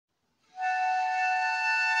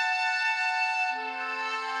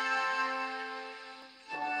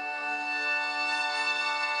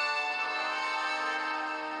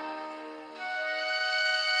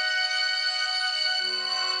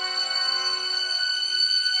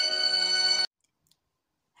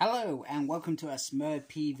Hello and welcome to a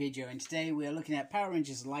smerdp video, and today we are looking at Power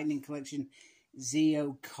Rangers Lightning Collection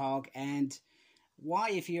Zeo Cog, and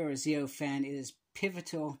why, if you're a Zeo fan, it is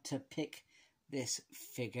pivotal to pick this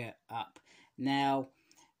figure up. Now,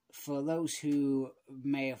 for those who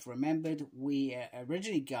may have remembered, we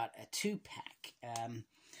originally got a 2-pack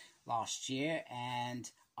last year, and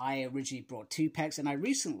I originally brought 2 packs, and I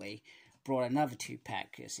recently brought another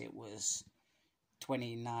 2-pack because it was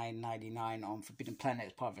 $29.99 on Forbidden Planet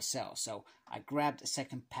as part of a sale. So I grabbed a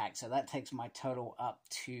second pack, so that takes my total up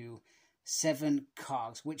to 7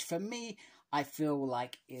 cogs, which for me I feel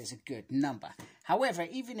like is a good number. However,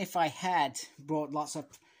 even if I had brought lots of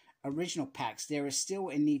original packs, there is still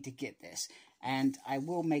a need to get this, and I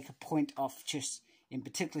will make a point of just in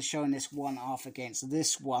particular showing this one off against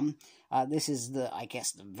this one. This is the, I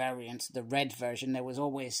guess, the variant, the red version. There was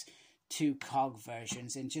always 2 cog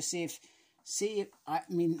versions, and just I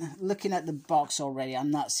mean, looking at the box already, I'm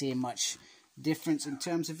not seeing much difference in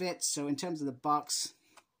terms of it. So in terms of the box,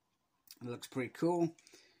 it looks pretty cool.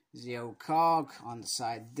 Zeo Cog on the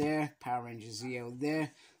side there, Power Rangers Zeo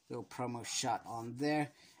there, little promo shot on there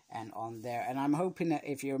and on there. And I'm hoping that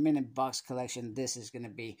if you're a minute box collection, this is going to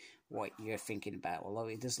be what you're thinking about, although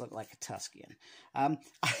it does look like a Tuskian.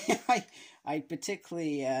 I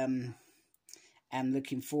particularly am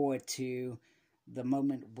looking forward to the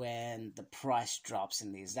moment when the price drops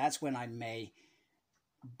in these. That's when I may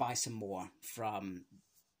buy some more from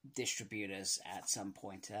distributors at some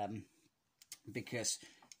point, because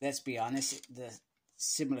let's be honest, the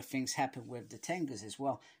similar things happened with the Tengas as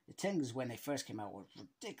well. The Tengas, when they first came out, were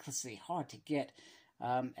ridiculously hard to get,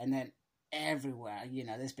 and then everywhere, you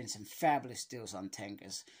know, there's been some fabulous deals on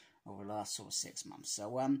Tengas over the last sort of 6 months.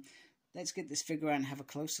 So let's get this figure out and have a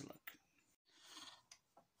closer look.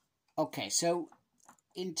 Okay, so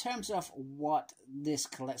in terms of what this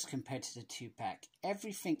collects compared to the 2-pack,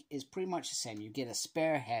 everything is pretty much the same. You get a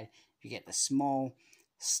spare head, you get the small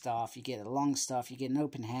staff, you get a long staff, you get an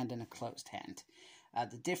open hand and a closed hand.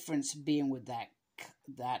 The difference being with that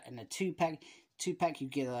and a 2-pack, you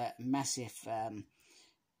get a massive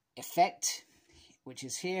effect, which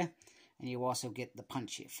is here, and you also get the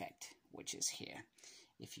punchy effect, which is here,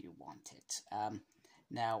 if you want it.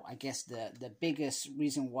 Now, I guess the biggest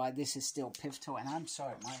reason why this is still pivotal, and I'm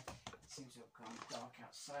sorry, it seems to have gone dark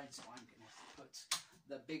outside, so I'm going to have to put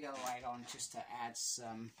the bigger light on just to add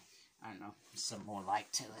some, I don't know, some more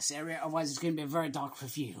light to this area. Otherwise, it's going to be a very dark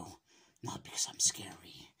review. Not because I'm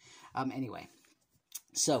scary. Anyway,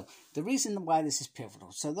 so the reason why this is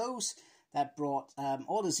pivotal. So those that brought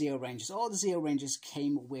all the Zeo Rangers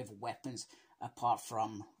came with weapons, apart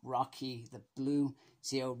from Rocky, the blue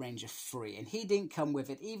Zeo Ranger free. And he didn't come with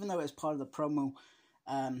it, even though it was part of the promo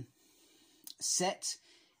set,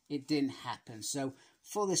 it didn't happen. So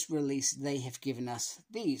for this release, they have given us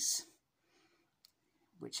these,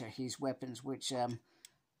 which are his weapons, which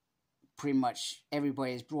pretty much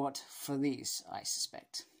everybody has brought for these, I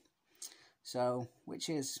suspect. So, which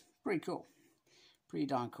is pretty cool. Pretty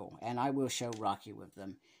darn cool. And I will show Rocky with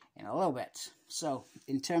them in a little bit. So,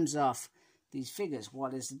 in terms of these figures,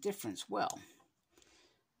 what is the difference? Well,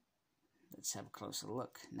 let's have a closer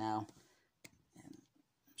look. Now, I'm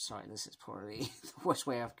sorry, this is probably the worst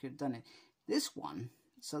way I could have done it. This one,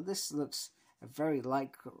 so this looks a very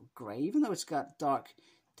light grey, even though it's got dark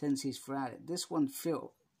tendencies throughout it. This one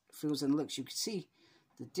feels and looks, you can see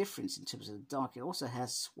the difference in terms of the dark. It also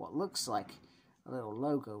has what looks like a little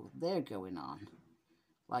logo there going on,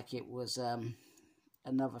 like it was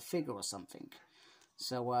another figure or something.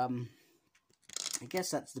 So, I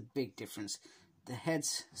guess that's the big difference. The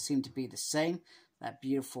heads seem to be the same, that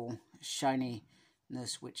beautiful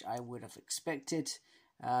shininess which I would have expected,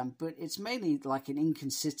 but it's mainly like an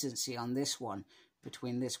inconsistency on this one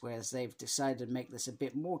between this, whereas they've decided to make this a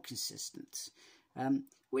bit more consistent,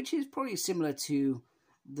 which is probably similar to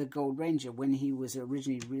the Gold Ranger when he was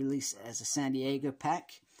originally released as a San Diego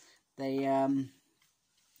pack. They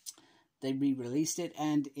re-released it,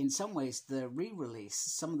 and in some ways the re-release,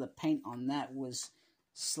 some of the paint on that was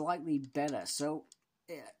slightly better. So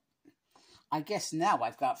I guess now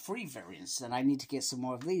I've got 3 variants, and I need to get some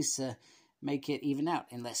more of these to make it even out,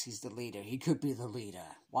 unless he's the leader. He could be the leader.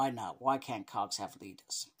 Why not? Why can't cogs have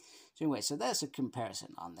leaders? So anyway, so there's a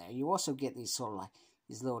comparison on there. You also get these sort of like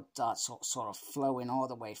these little dots sort of flowing all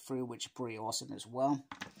the way through, which are pretty awesome as well.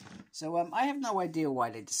 So I have no idea why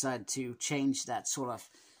they decided to change that sort of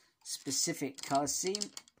specific color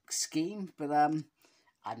scheme, but I'm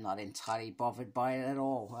not entirely bothered by it at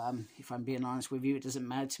all. If I'm being honest with you, it doesn't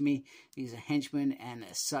matter to me. These are henchmen, and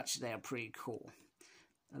as such, they are pretty cool.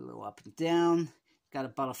 A little up and down. Got a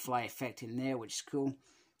butterfly effect in there, which is cool.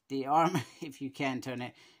 The arm, if you can turn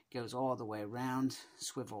it, Goes all the way around,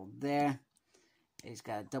 swivel there. He's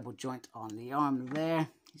got a double joint on the arm there.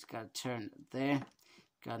 He's got a turn there.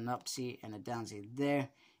 Got an upsy and a downsy there.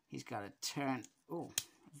 He's got a turn, oh,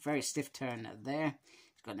 very stiff turn there.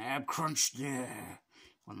 He's got an ab crunch there.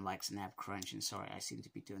 One likes an ab crunch, and sorry, I seem to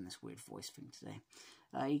be doing this weird voice thing today.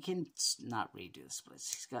 You can not really do the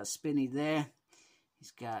splits. He's got a spinny there.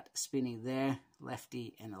 He's got a spinny there,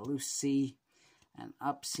 lefty and a loose C, an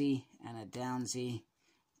up C and a down Z,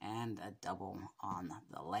 and a double on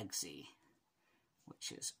the leg Z,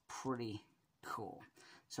 which is pretty cool.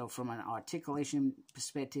 So from an articulation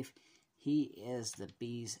perspective, he is the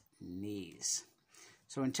bee's knees.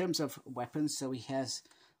 So in terms of weapons, so he has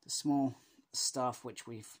the small staff, which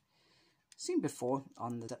we've seen before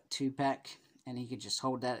on the 2-pack, and he could just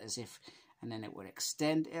hold that as if, and then it would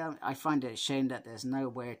extend. I find it a shame that there's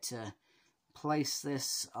nowhere to place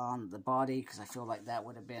this on the body, because I feel like that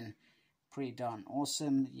would have been pretty darn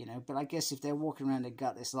awesome, you know. But I guess if they're walking around, they've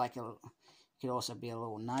got this like a, it could also be a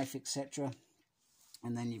little knife, etc.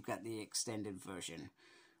 And then you've got the extended version,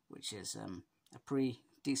 which is a pretty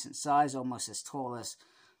decent size, almost as tall as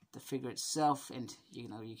the figure itself, and you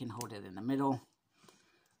know, you can hold it in the middle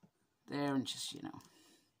there and just, you know,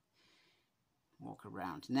 walk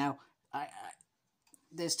around. Now,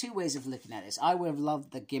 there's two ways of looking at this. I would have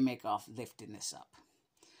loved the gimmick of lifting this up.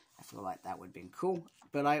 I feel like that would have been cool,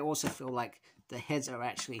 but I also feel like the heads are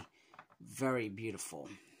actually very beautiful.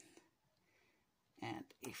 And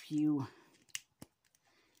if you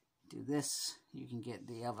do this, you can get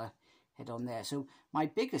the other head on there. So my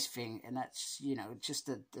biggest thing, and that's, you know, just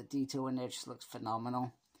the detail in there just looks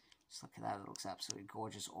phenomenal. Just look at that, it looks absolutely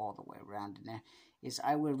gorgeous all the way around in there, is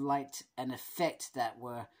I would have liked an effect that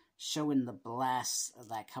were showing the blasts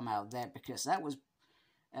that come out there, because that was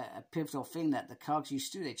a pivotal thing that the cogs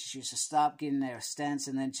used to do. They just used to stop, getting their stance,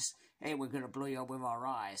 and then just, hey, we're going to blow you up with our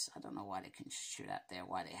eyes. I don't know why they couldn't shoot out there,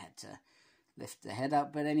 why they had to lift the head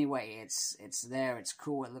up, but anyway, it's there, it's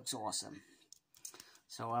cool, it looks awesome.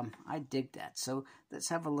 So I dig that. So let's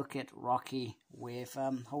have a look at Rocky with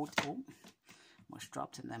almost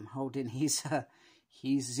dropped in them, holding his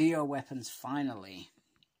Zeo weapons finally.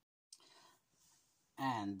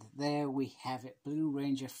 And there we have it, Blue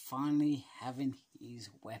Ranger finally having his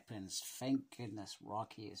weapons. Thank goodness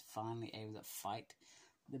Rocky is finally able to fight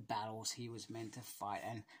the battles he was meant to fight.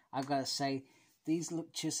 And I've got to say, these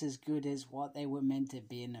look just as good as what they were meant to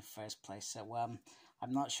be in the first place. So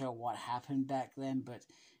I'm not sure what happened back then, but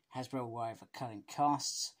Hasbro were either cutting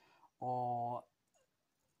costs or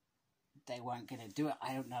they weren't going to do it.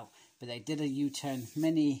 I don't know. But they did a U-turn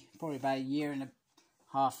probably about a year and a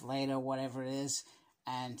half later, whatever it is.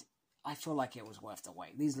 And I feel like it was worth the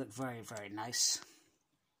wait. These look very, very nice.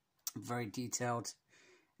 Very detailed.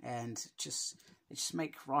 And they just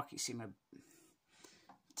make Rocky seem a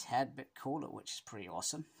tad bit cooler, which is pretty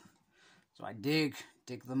awesome. So I dig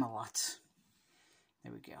them a lot.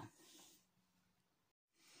 There we go.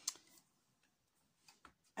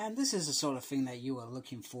 And this is the sort of thing that you are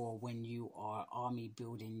looking for when you are army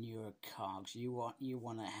building your cogs. You want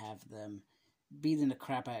to have them beating the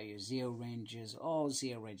crap out of your Zeo Rangers, or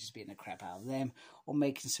Zeo Rangers beating the crap out of them, or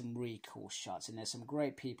making some really cool shots. And there's some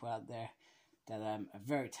great people out there that are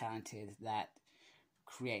very talented that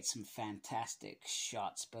create some fantastic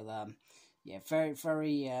shots. But yeah, very,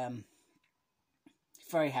 very,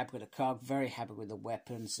 very happy with the cog, very happy with the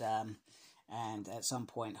weapons. And at some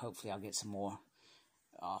point, hopefully, I'll get some more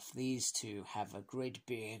of these to have a great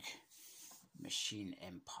big machine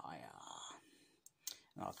empire.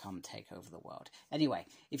 And I'll come take over the world. Anyway,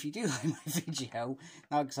 if you do like my video,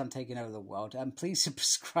 not because I'm taking over the world, please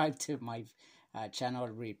subscribe to my channel. I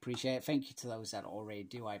really appreciate it. Thank you to those that already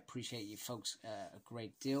do. I appreciate you folks a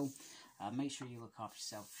great deal. Make sure you look after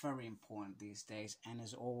yourself. Very important these days. And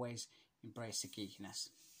as always, embrace the geekiness.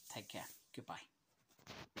 Take care. Goodbye.